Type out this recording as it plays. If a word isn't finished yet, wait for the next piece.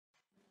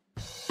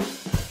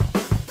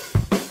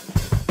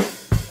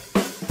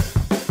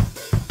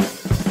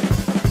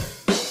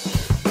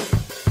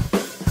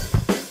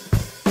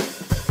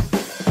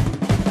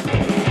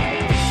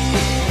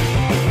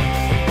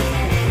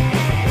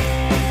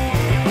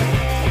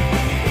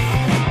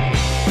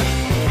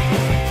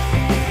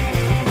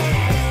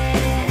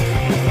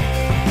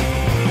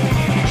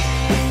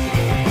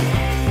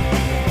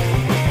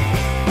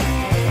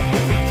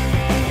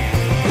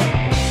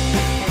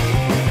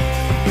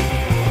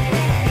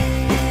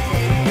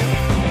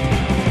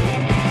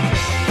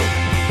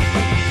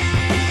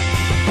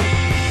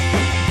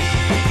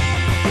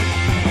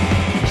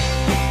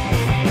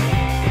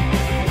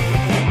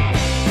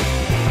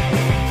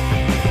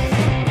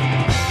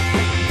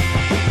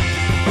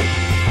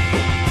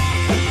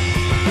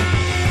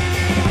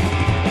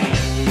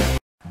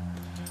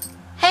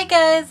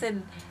guys,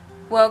 and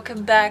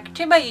welcome back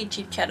to my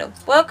YouTube channel.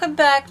 Welcome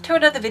back to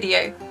another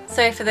video.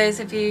 So for those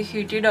of you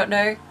who do not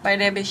know, my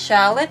name is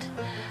Charlotte.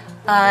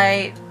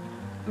 I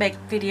make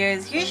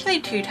videos usually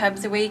 2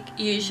 times a week,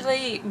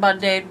 usually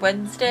Monday and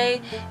Wednesday.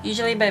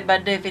 Usually my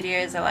Monday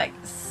videos are like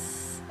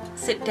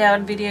sit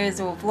down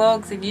videos or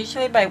vlogs, and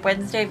usually my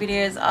Wednesday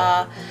videos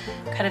are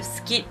kind of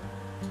skit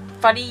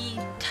funny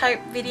type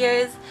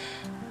videos.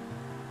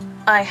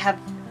 I have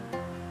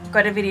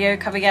got a video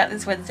coming out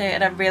this Wednesday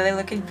and I'm really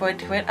looking forward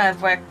to it.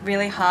 I've worked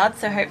really hard,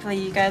 so hopefully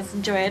you guys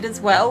enjoy it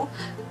as well.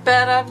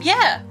 But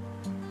yeah,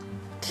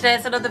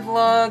 today's another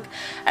vlog.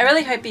 I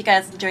really hope you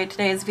guys enjoyed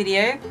today's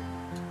video.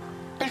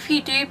 If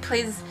you do,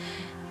 please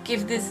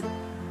give this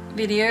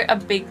video a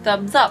big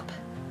thumbs up.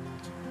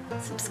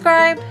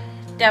 Subscribe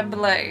down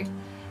below.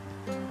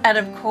 And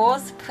of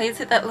course, please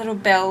hit that little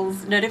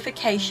bell's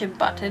notification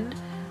button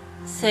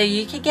so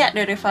you can get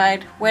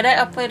notified when I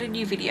upload a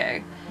new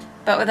video.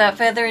 But without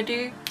further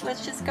ado,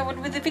 let's just go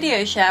on with the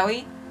video, shall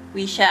we?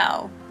 We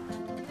shall.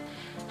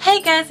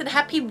 Hey guys, and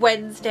happy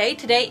Wednesday.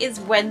 Today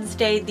is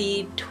Wednesday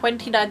the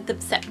 29th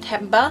of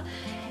September.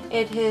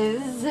 It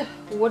is,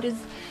 what is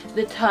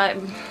the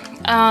time?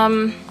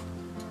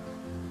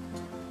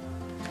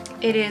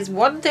 It is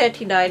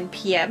 1:39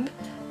 p.m.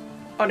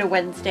 on a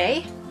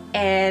Wednesday,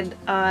 and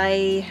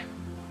I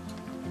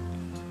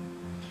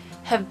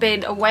have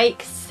been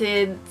awake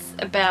since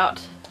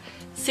about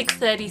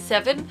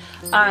 6:37.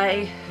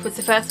 I was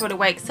the first one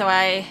awake, so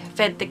I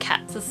fed the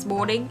cats this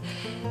morning,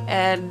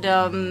 and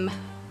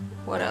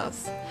what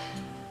else?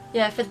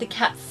 Yeah, I fed the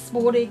cats this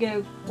morning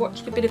and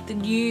watched a bit of the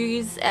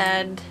news,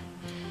 and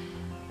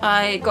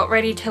I got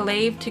ready to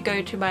leave to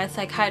go to my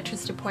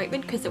psychiatrist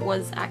appointment because it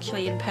was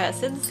actually in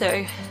person,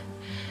 so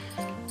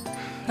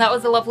that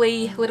was a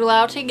lovely little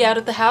outing out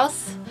of the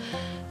house,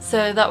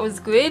 so that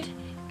was good.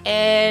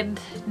 And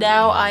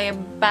now I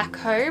am back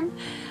home.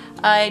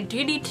 I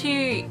do need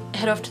to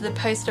head off to the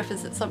post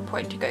office at some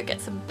point to go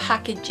get some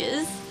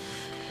packages.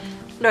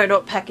 No,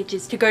 not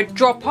packages, to go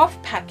drop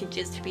off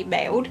packages to be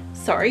mailed.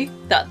 Sorry,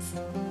 that's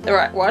the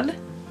right one.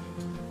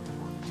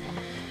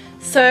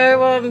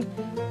 So,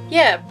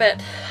 yeah,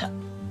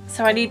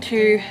 so I need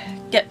to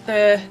get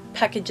the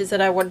packages that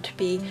I want to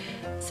be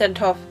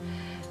sent off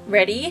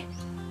ready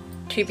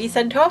to be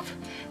sent off.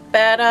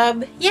 But,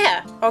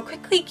 yeah, I'll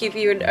quickly give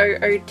you an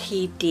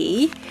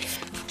OOTD.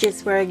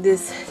 Just wearing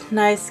this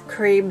nice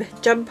cream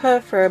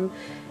jumper from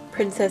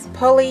Princess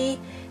Polly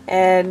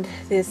and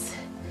this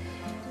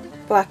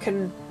black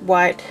and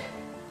white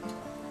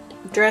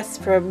dress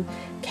from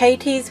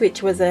Katie's,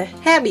 which was a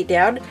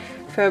hand-me-down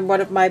from one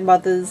of my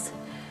mother's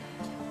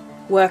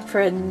work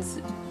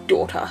friend's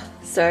daughter.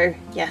 So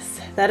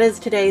yes, that is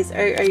today's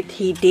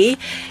OOTD.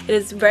 It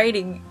is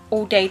raining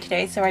all day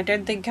today, so I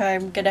don't think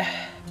I'm gonna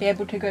be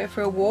able to go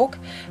for a walk,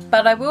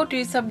 but I will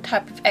do some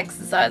type of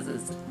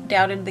exercises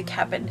down in the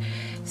cabin.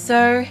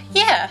 So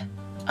yeah,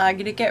 I'm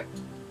gonna get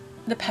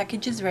the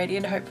packages ready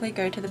and hopefully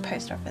go to the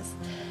post office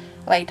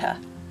later.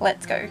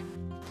 Let's go.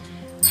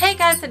 Hey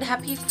guys, and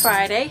happy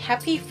Friday.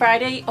 Happy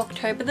Friday,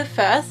 October the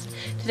 1st.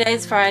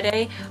 Today's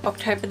Friday,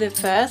 October the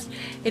 1st.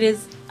 It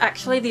is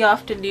actually the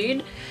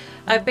afternoon.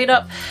 I've been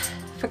up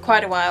for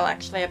quite a while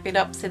actually. I've been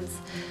up since,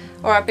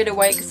 or I've been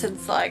awake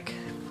since like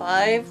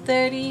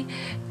 5:30.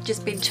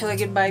 Just been chilling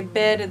in my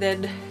bed, and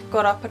then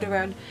got up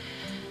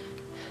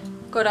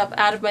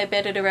out of my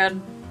bed at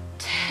around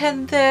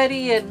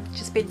 10:30 and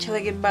just been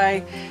chilling in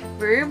my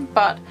room.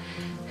 But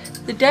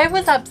the day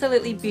was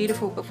absolutely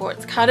beautiful before.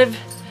 It's kind of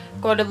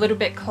got a little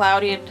bit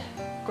cloudy and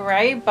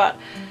grey, but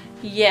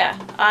yeah,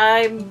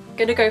 I'm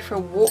gonna go for a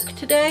walk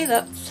today.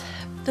 That's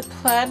the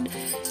plan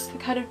for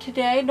kind of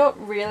today. Not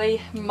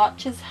really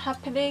much is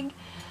happening.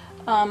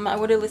 I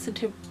want to listen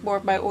to more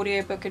of my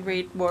audiobook and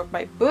read more of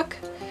my book.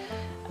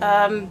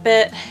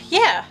 But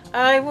yeah,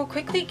 I will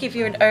quickly give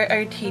you an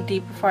OOTD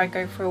before I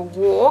go for a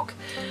walk.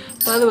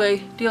 By the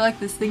way, do you like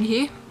this thing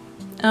here?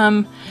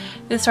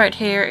 This right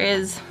here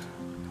is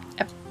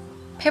a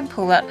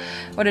pimple that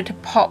wanted to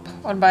pop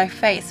on my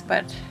face,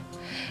 but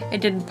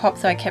it didn't pop,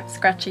 so I kept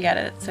scratching at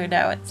it, so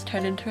now it's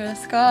turned into a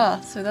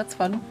scar, so that's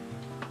fun.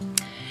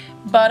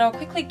 But I'll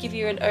quickly give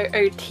you an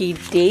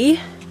OOTD.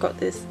 Got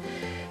this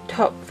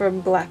top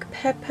from Black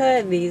Pepper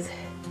and these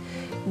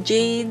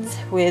jeans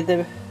with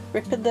a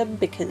rip in them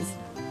because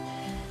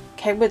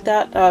came with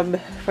that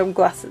from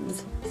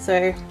Glassons,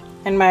 so,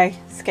 and my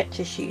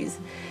Skechers shoes.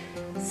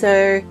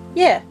 So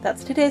yeah,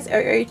 that's today's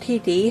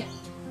OOTD.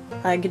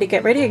 I'm gonna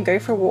get ready and go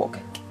for a walk.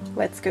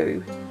 Let's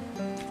go.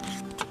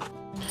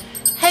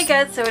 Hey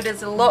guys, so it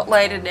is a lot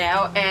later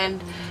now,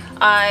 and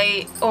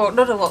or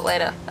not a lot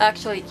later,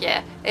 actually,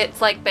 yeah,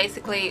 it's like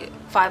basically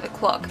 5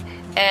 o'clock,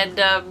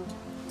 and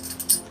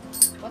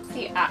what's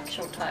the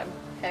actual time?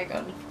 Hang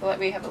on, let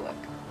me have a look.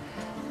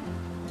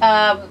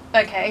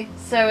 Okay,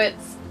 so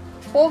it's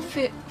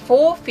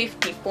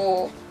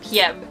 4:54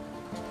 p.m.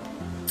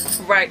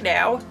 right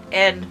now,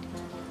 and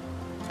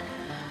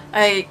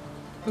I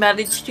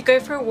managed to go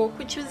for a walk,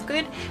 which was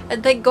good,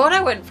 and thank God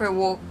I went for a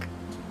walk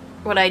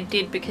when I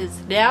did,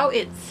 because now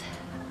it's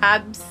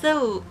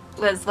absolutely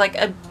there's like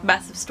a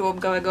massive storm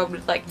going on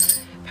with like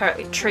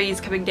apparently trees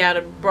coming down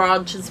and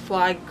branches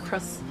flying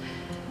across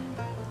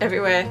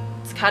everywhere.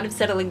 It's kind of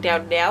settling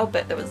down now,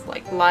 but there was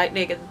like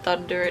lightning and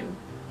thunder and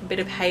a bit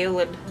of hail,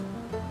 and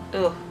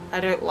ugh, I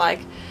don't like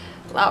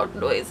loud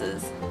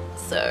noises,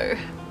 so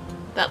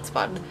that's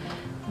fun.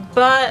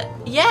 But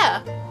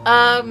yeah,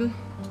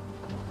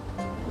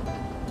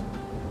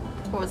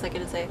 what was I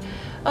gonna say?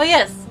 Oh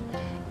yes,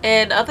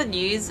 in other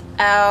news,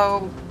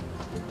 our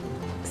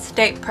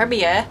state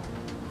premier,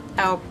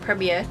 our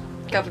premier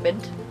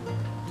government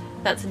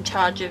that's in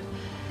charge of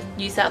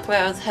New South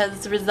Wales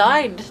has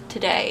resigned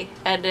today,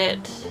 and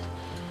it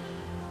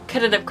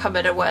couldn't have come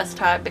at a worse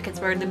time because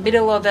we're in the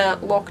middle of a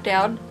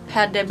lockdown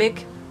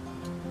pandemic.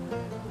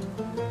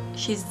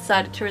 She's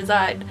decided to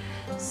resign,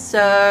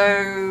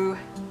 so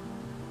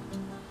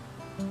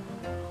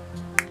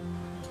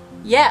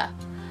yeah,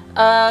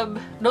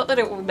 not that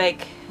it will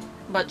make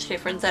much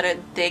difference, I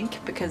don't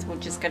think, because we'll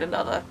just get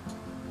another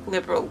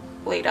Liberal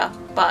leader.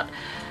 But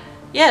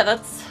yeah,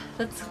 that's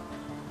a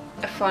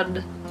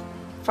fun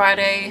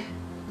Friday.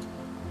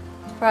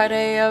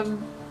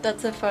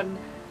 That's a fun,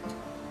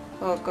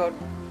 oh god,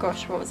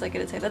 gosh, what was I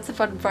gonna say? That's a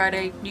fun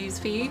Friday news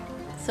for you.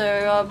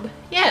 So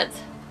yeah,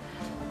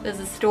 there's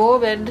a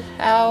storm and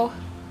our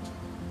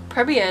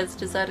premier has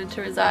decided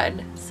to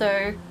resign.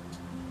 So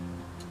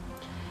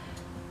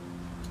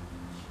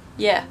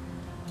yeah.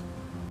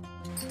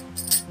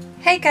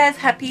 Hey guys,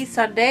 happy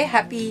Sunday.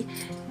 Happy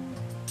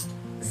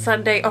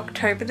Sunday,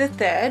 October the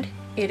 3rd.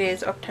 It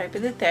is October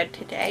the 3rd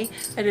today,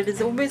 and it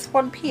is almost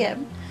 1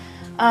 p.m.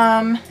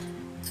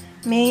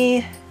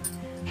 Me,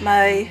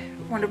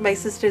 one of my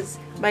sisters,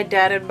 my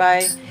dad and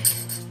my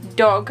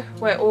dog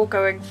were all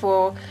going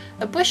for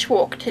a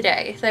bushwalk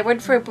today. They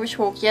went for a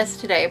bushwalk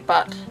yesterday,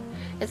 but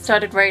it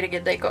started raining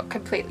and they got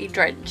completely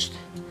drenched.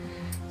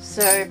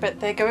 So, but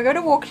they're going on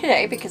a walk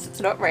today because it's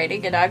not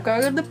raining, and I'm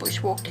going on the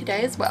bushwalk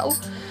today as well.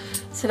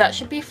 So that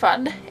should be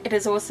fun. It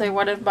is also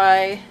one of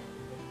my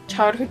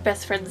childhood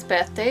best friend's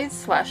birthdays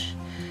slash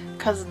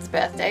cousin's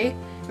birthday.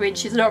 I mean,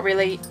 she's not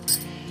really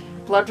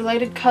blood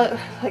related,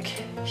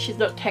 like she's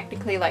not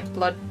technically like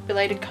blood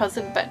related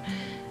cousin, but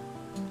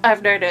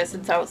I've known her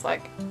since I was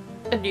like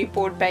a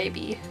newborn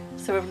baby.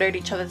 So we've known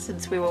each other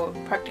since we were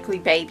practically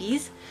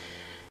babies.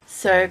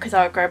 So, because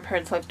our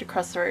grandparents lived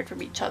across the road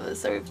from each other,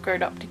 so we've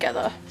grown up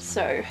together.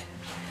 So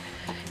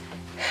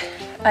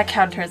I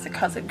count her as a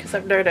cousin because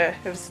I've known her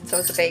ever since I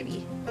was a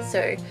baby.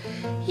 So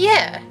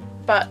yeah,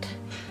 but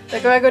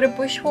we're going on a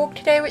bushwalk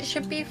today, which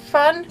should be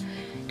fun.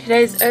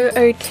 Today's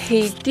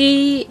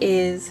OOTD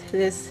is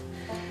this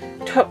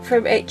top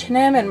from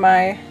H&M and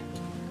my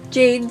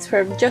jeans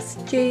from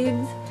Just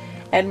Jeans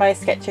and my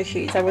Skechers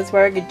shoes. I was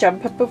wearing a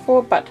jumper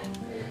before, but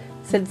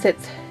since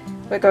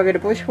we're going on a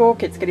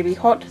bushwalk, it's going to be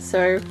hot,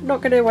 so I'm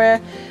not going to wear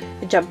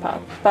a jumper.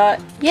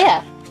 But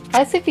yeah,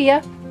 hi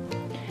Sophia.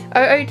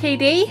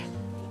 OOTD?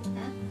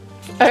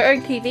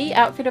 OOTD,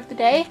 outfit of the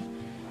day.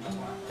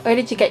 Where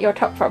did you get your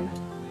top from?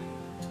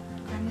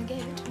 Grandma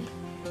gave it to me.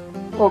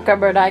 Well,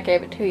 Grandma and I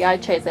gave it to you. I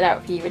chose it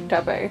out for you in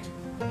Dubbo.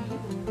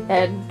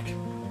 And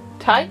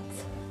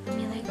tights?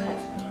 Amelia got it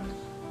for me.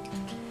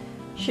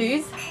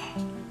 Shoes?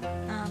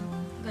 Got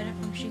it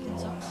from Chic and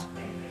Socks.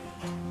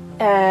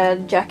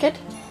 And jacket?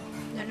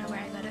 Don't know where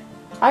I got it.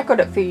 I got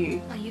it for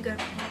you. Oh, you got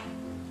it for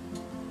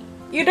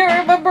me. You don't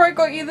remember I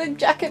got you the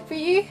jacket for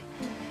you?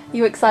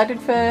 You excited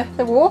for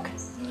the walk?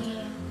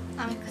 Yeah.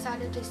 I'm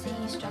excited to see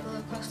you struggle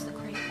across the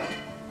creek.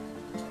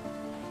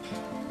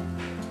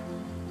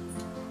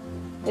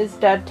 Is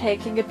Dad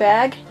taking a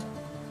bag?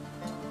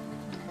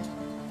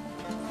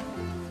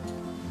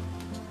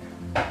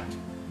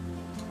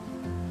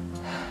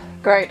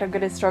 Great, I'm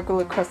going to struggle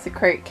across the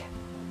creek.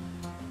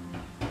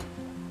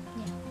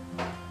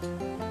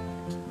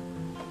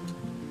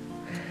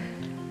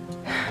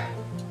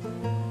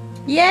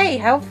 Yay,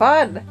 how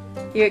fun!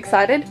 You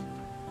excited?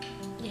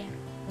 Yeah.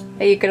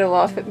 Are you going to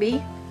laugh at me?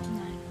 No.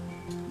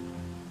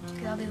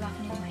 Because I'll be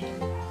laughing in my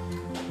head.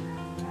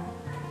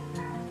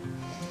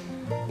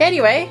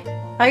 Anyway,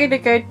 I'm going to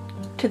go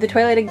to the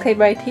toilet and clean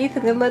my teeth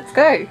and then let's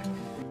go.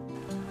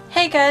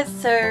 Hey guys,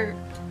 so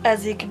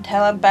as you can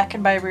tell, I'm back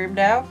in my room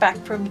now, back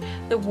from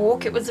the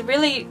walk. It was a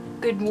really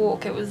good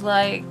walk. It was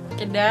like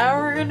an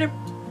hour and a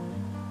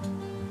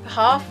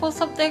half or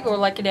something, or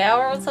like an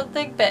hour or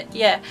something, but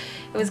yeah,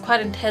 it was quite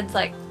intense,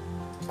 like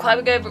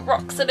climbing over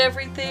rocks and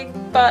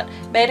everything, but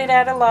made it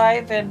out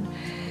alive and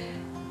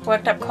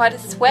worked up quite a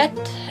sweat.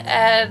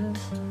 And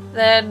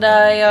then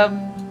I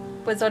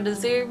was on a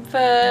Zoom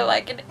for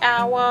like an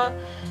hour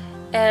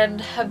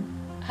and have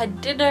had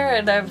dinner,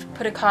 and I've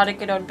put a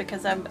cardigan on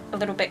because I'm a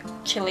little bit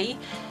chilly,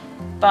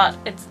 but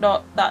it's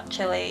not that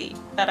chilly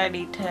that I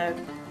need to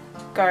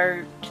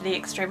go to the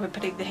extreme of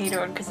putting the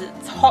heater on because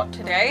it's hot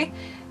today.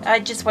 I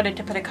just wanted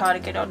to put a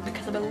cardigan on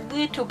because I'm a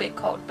little bit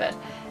cold, but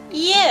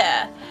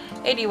yeah.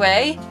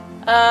 Anyway,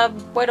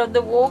 went on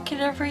the walk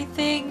and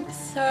everything,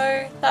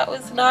 so that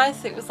was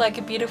nice. It was like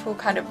a beautiful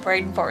kind of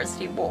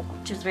rainforesty walk,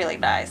 which is really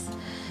nice.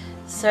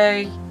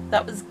 So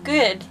that was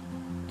good.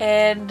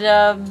 And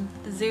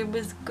the Zoom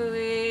was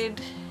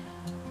good.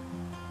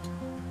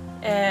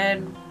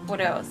 And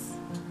what else?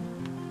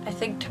 I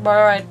think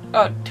tomorrow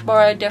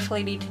I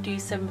definitely need to do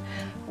some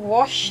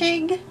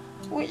washing,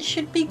 which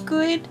should be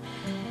good,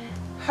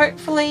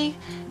 hopefully.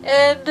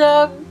 And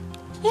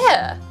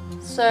yeah,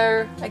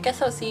 so I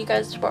guess I'll see you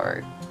guys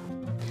tomorrow.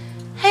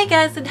 Hey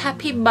guys, and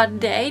happy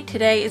Monday.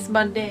 Today is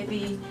Monday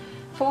the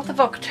 4th of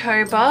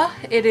October.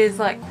 It is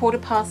like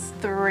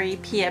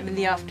 3:15 p.m. in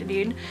the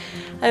afternoon.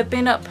 I've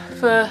been up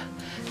for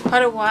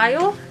quite a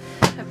while.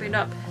 I've been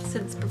up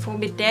since before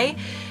midday,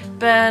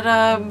 but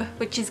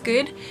which is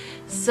good.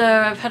 So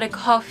I've had a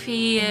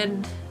coffee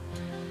and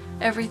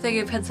everything.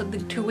 I've had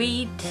something to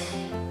eat,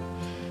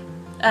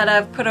 and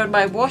I've put on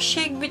my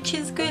washing, which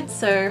is good,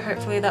 so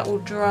hopefully that will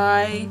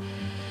dry.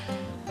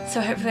 So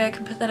hopefully I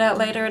can put that out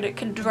later and it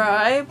can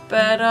dry.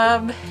 But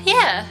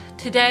yeah,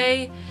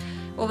 today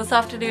or this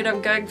afternoon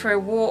I'm going for a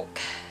walk.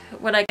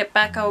 When I get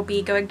back I'll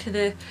be going to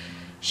the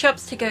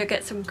shops to go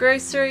get some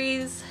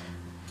groceries.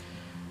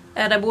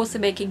 And I'm also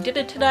making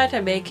dinner tonight.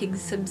 I'm making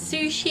some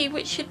sushi,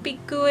 which should be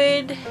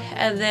good.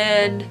 And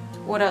then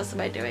what else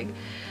am I doing?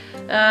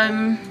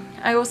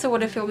 I also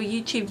want to film a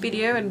YouTube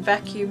video and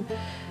vacuum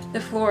the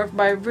floor of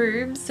my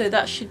room, so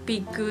that should be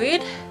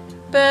good.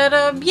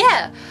 But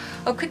yeah,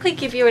 I'll quickly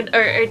give you an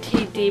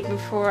OOTD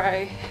before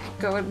I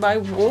go on my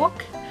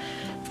walk.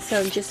 So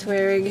I'm just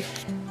wearing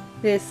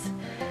this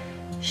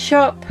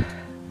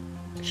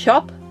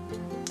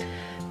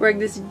wearing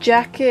this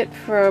jacket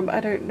from, I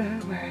don't know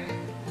where,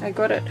 I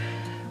got it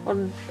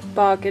on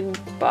Bargain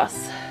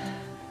Bus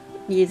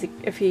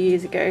a few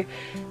years ago.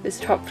 This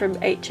top from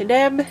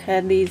H&M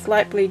and these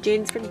light blue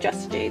jeans from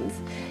Just Jeans.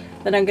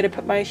 Then I'm going to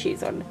put my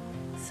shoes on.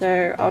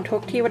 So I'll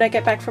talk to you when I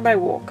get back from my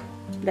walk.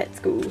 Let's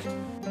go.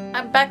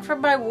 I'm back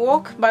from my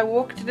walk. My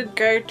walk didn't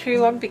go too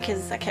long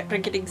because I kept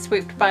on getting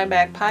swooped by a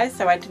magpie,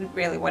 so I didn't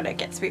really want to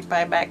get swooped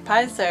by a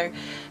magpie, so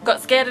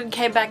got scared and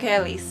came back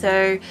early.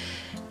 So,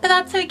 but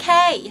that's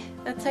okay.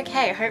 That's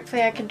okay.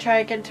 Hopefully I can try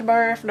again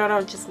tomorrow. If not,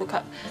 I'll just look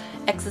up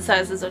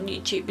exercises on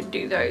YouTube and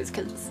do those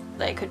because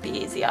they could be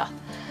easier.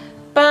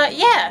 But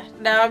yeah,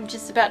 now I'm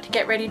just about to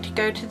get ready to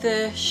go to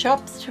the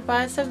shops to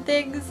buy some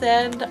things,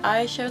 and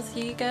I shall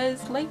see you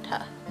guys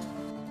later.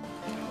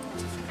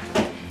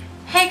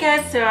 Hey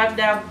guys, so I'm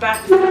now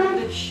back from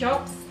the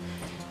shops.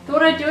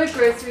 Thought I'd do a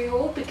grocery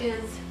haul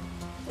because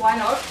why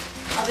not?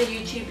 Other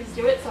YouTubers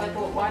do it, so I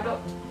thought why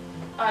not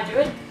I do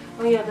it.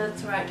 Oh yeah,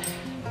 that's right.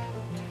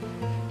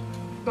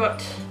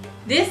 Got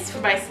this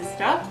for my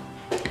sister.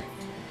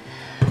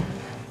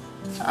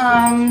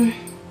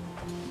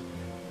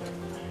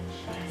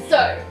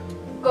 So,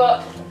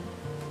 got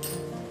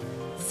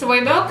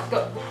soy milk,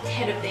 got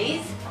 10 of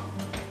these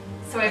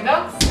soy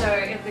milk, so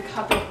in the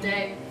cupboard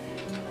they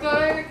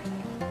go.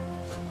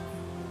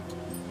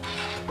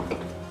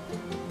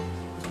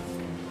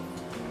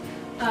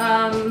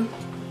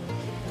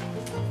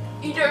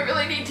 You don't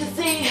really need to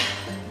see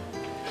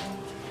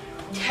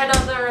 10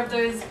 other of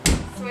those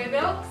soy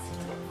milks.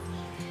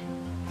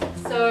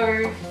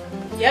 So,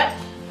 yep.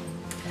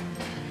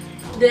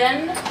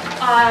 Then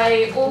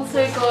I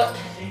also got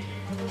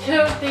 2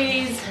 of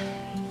these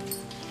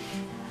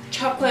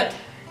chocolate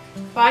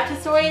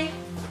Vitasoy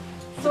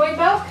soy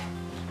milk.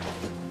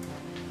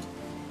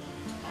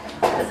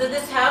 Because in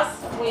this house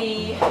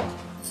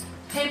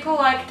people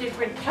like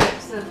different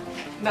types of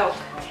milk.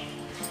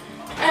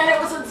 And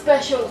it was on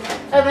special.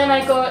 And then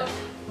I got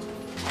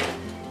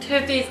 2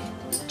 of these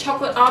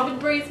chocolate almond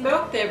breeze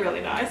milk. They're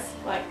really nice.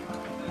 Like,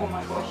 oh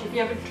my gosh, if you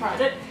haven't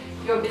tried it,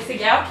 you're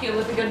missing out. You're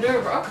living under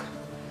a rock.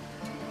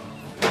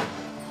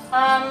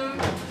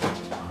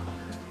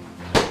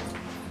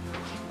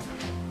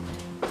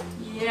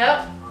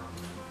 Yep.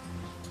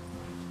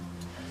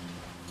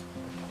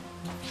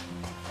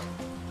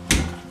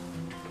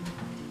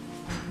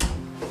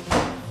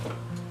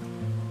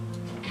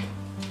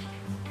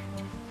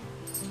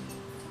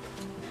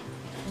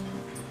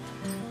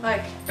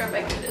 Like, oh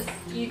my goodness,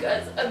 you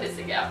guys are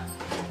missing out.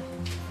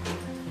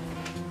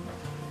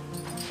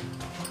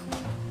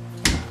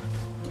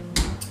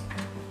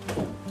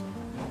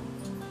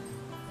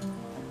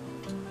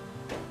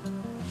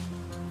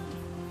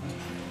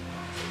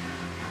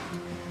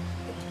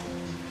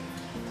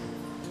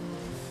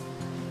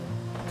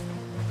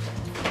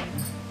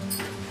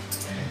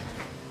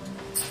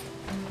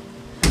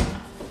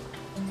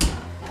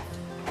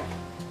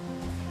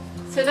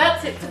 So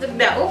that's it for the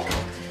milk.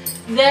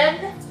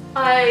 Then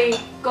I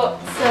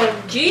got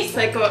some juice.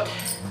 I got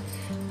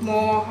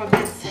more of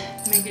this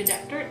mango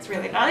nectar. It's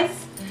really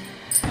nice.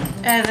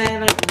 And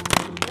then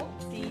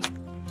whoopsie.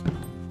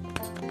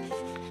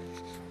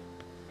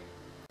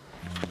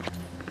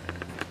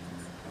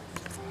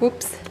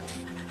 Whoops.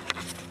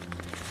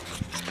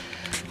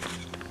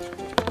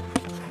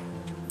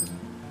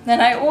 Then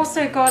I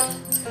also got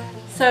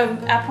some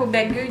apple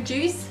mango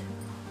juice.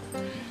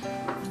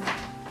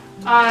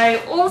 I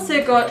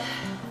also got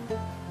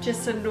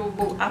just a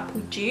normal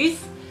apple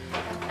juice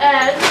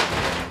and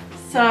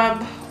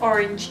some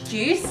orange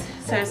juice.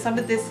 So some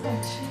of this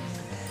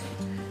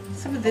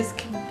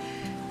can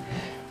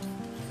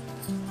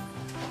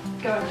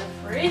go in the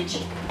fridge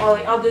while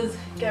the others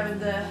go in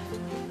the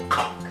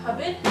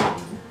cupboard.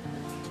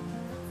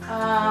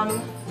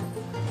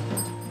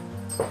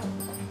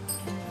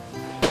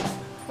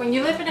 When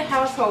you live in a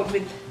household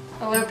with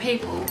a lot of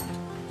people,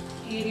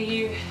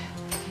 you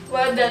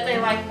learn that they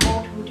like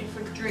multiple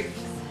different drinks.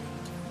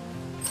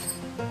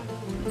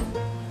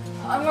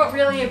 I'm not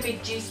really a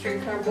big juice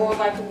drinker, I'm more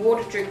like a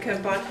water drinker,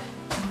 but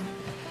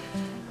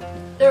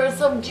there are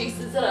some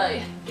juices that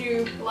I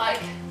do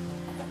like.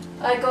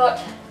 I got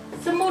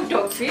some more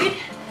dog food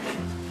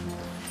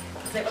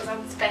because it was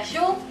on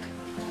special.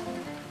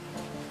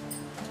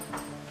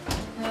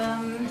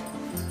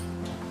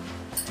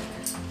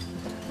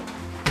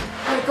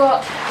 I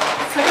got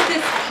some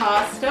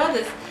of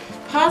this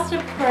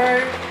Pasta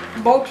Pro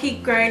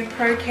multi-grain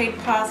protein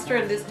pasta,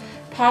 and this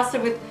pasta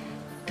with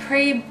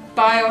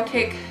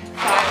prebiotic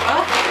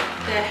fiber.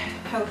 They're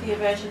healthier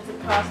versions of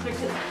pasta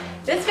because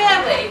this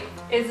family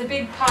is a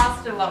big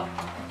pasta lover.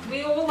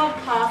 We all love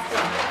pasta.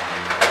 So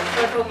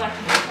I thought that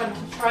would be fun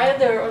to try.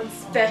 They're on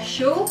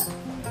special.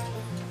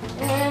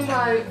 And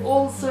I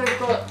also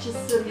got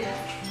just some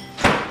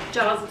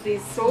jars of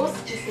these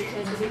sauce, just in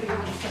case anybody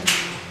wants to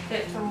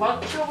get for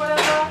lunch or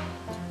whatever.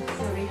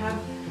 So we have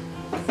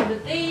some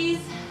of these.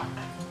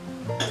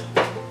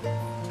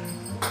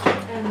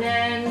 And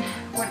then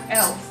what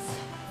else?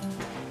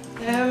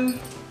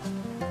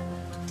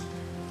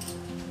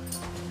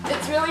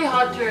 It's really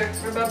hard to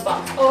remember.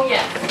 Oh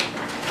yes,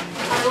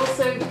 I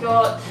also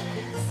got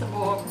some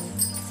more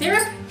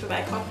syrup for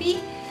my coffee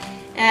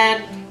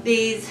and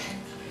these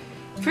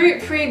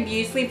fruit-free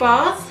muesli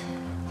bars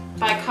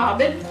by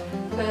Carbon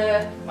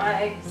for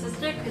my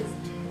sister because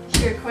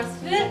she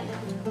requested it.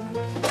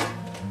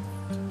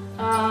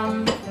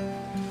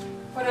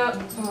 What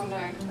else? Oh no,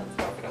 that's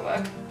not gonna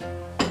work.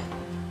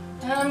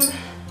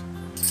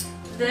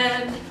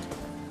 Then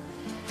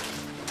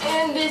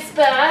in this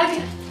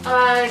bag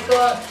I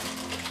got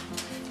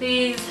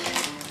these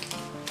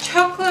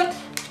chocolate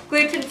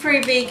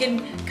gluten-free vegan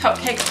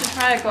cupcakes to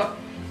try. I got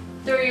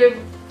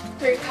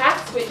three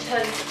packs,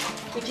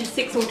 which is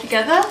 6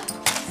 altogether,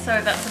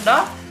 so that's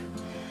enough.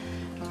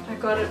 I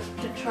got it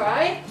to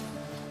try.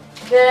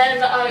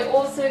 Then I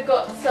also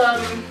got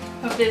some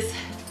of this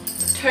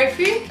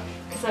tofu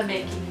because I'm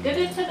making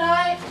dinner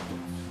tonight.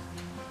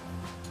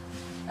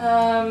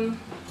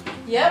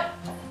 Yep,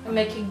 I'm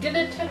making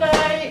dinner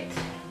tonight.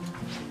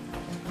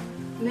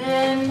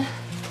 Then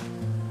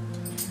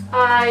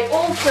I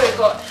also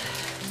got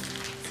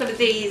some of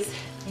these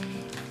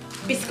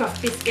Biscoff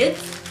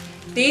biscuits.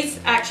 These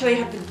actually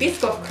have the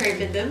Biscoff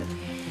cream in them.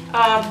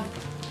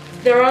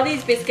 There are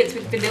these biscuits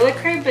with vanilla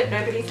cream, but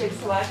nobody seems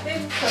to like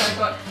them. So I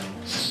got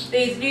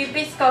these new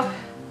Biscoff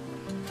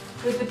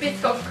with the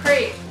Biscoff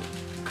cream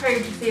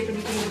to see if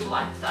anybody would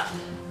like that.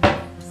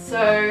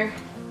 So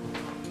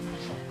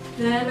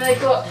then I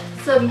got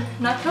some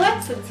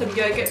Nutelets and some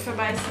yogurt for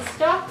my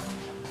sister.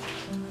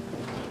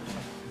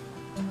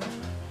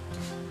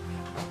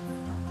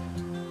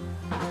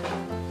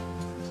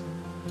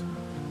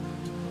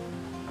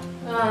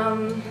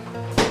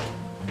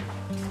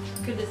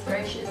 Goodness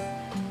gracious,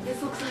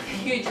 this looks like a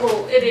huge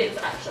haul. It is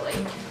actually,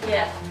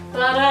 yeah.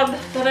 But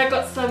then I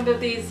got some of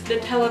these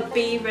Nutella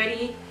Be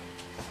Ready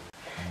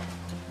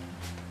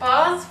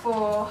bars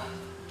for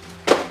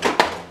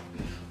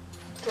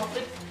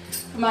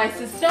my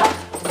sister.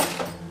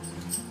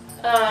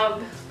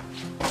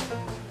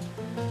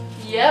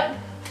 Yep.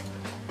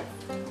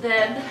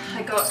 Then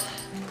I got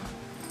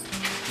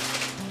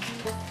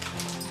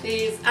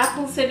these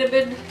apple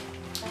cinnamon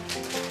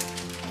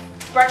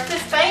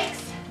breakfast bakes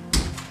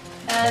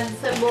and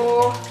some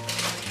more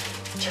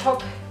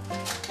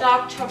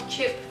dark choc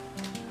chip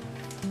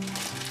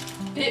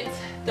bits,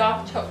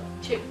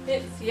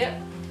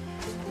 yep.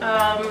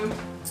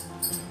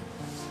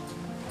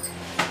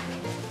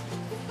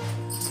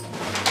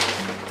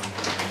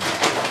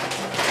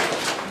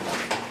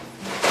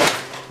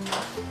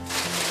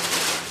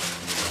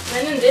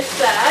 Then in this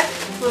bag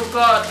we've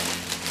got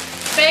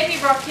baby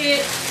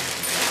rocket,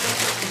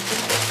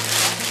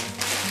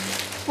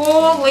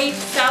 4-leaf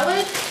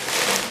salad,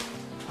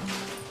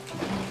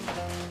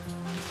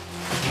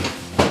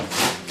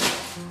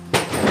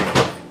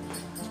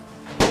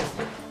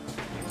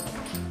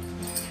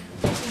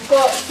 we've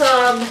got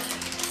some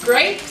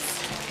grapes,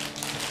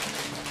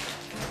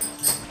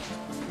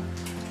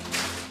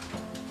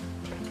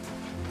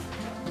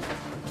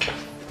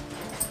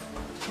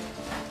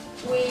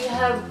 we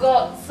have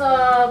got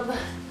some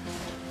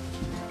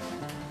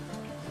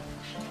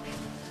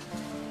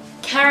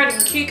carrot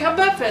and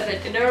cucumber for the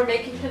dinner I'm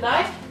making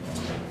tonight,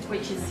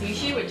 which is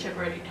sushi, which I've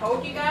already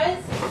told you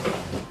guys.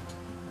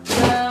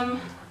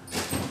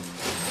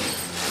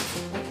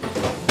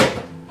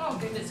 Oh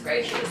goodness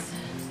gracious.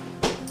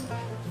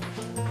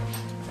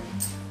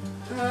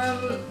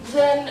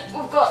 Then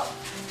we've got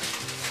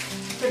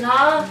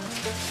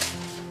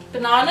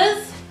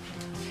bananas,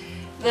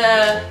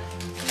 the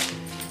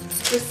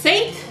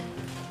receipt,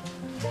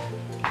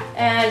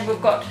 and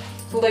we've got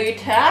blue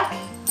tack.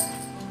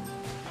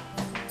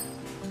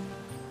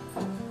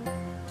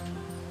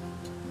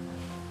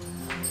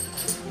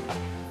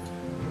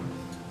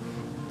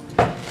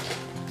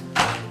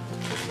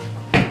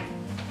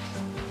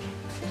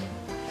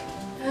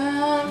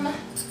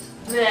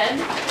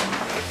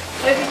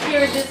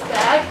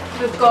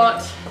 We've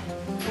got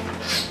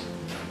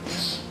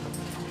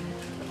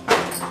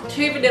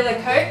 2 vanilla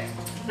Coke,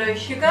 no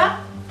sugar.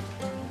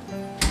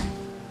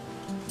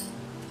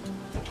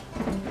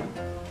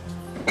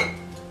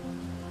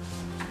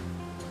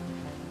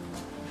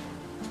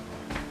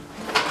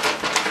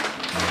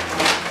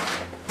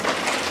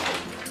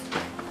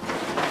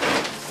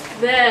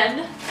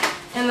 Then,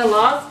 in the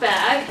last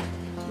bag,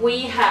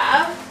 we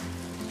have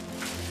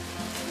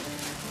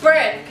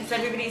bread, because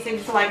everybody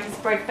seems to like this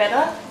bread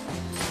better.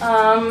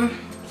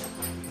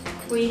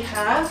 We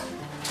have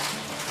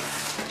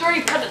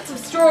 3 packets of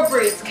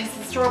strawberries, because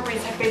the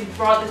strawberries have been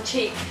rather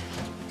cheap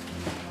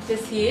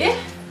this year,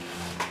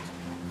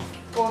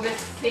 or this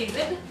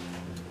season.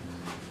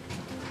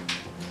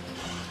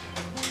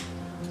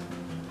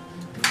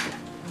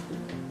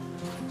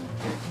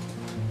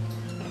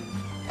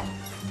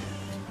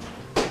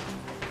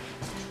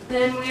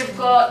 Then we've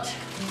got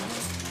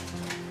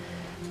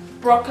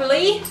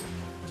broccoli.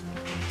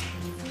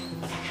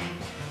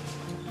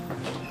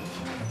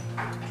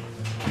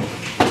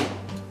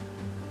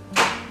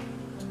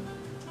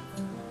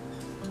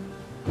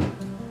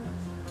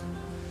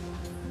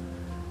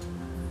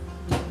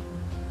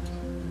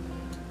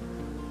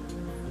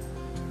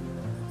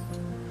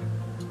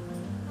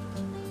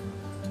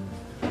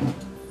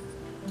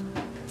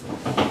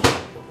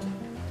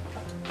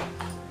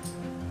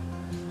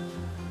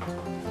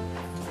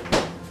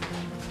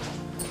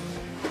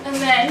 And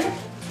then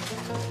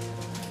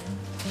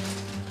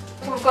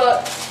we've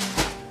got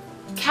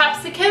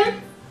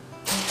capsicum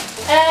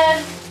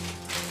and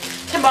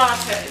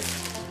tomatoes.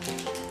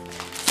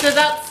 So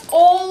that's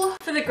all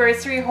for the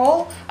grocery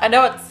haul. I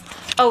know it's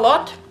a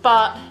lot,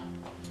 but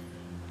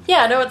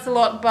yeah, I know it's a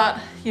lot, but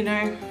you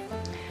know,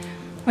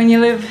 when you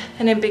live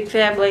in a big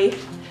family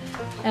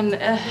and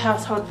a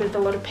household with a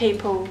lot of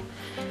people,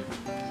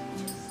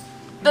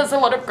 there's a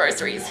lot of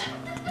groceries.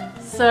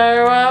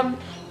 So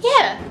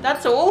yeah,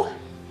 that's all.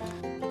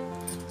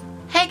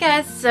 Hey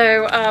guys,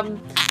 so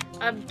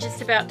I'm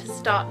just about to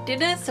start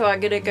dinner, so I'm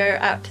gonna go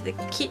out to the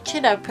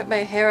kitchen. I've put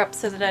my hair up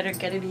so that I don't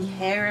get any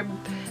hair in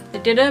the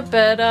dinner,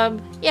 but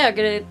yeah, I'm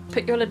gonna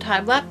put you on a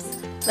time lapse.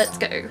 Let's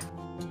go.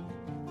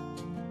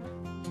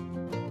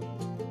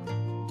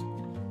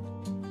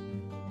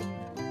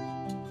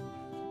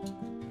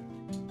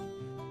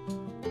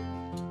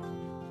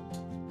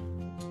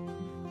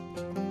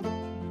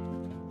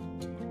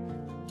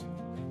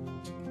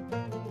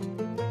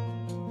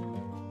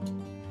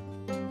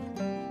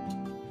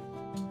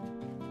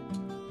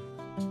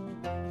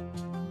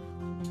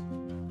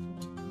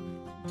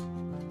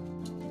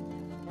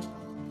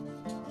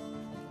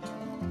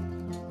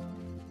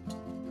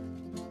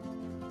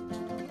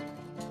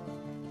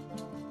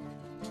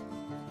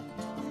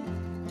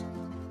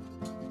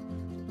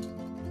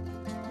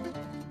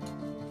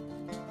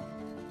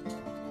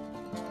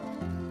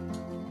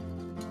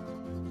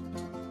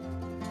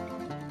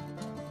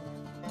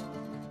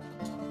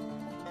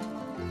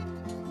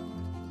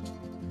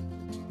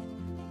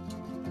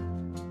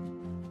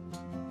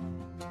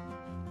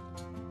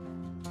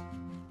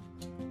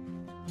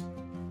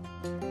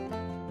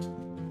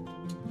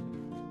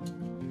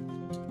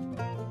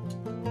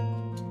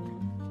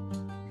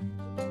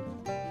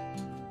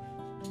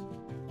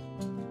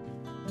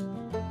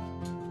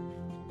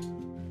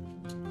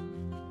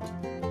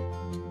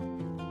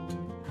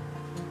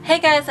 Hey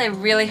guys, I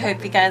really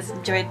hope you guys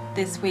enjoyed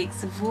this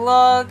week's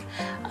vlog.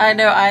 I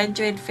know I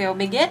enjoyed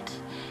filming it.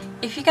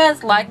 If you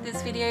guys like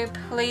this video,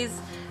 please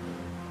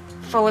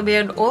follow me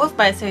on all of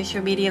my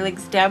social media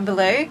links down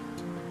below.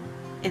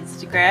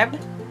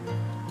 Instagram,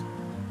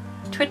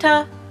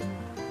 Twitter,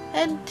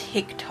 and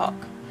TikTok.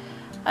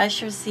 I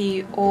shall see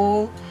you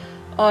all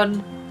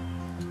on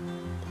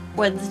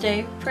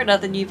Wednesday for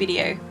another new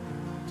video.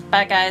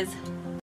 Bye guys.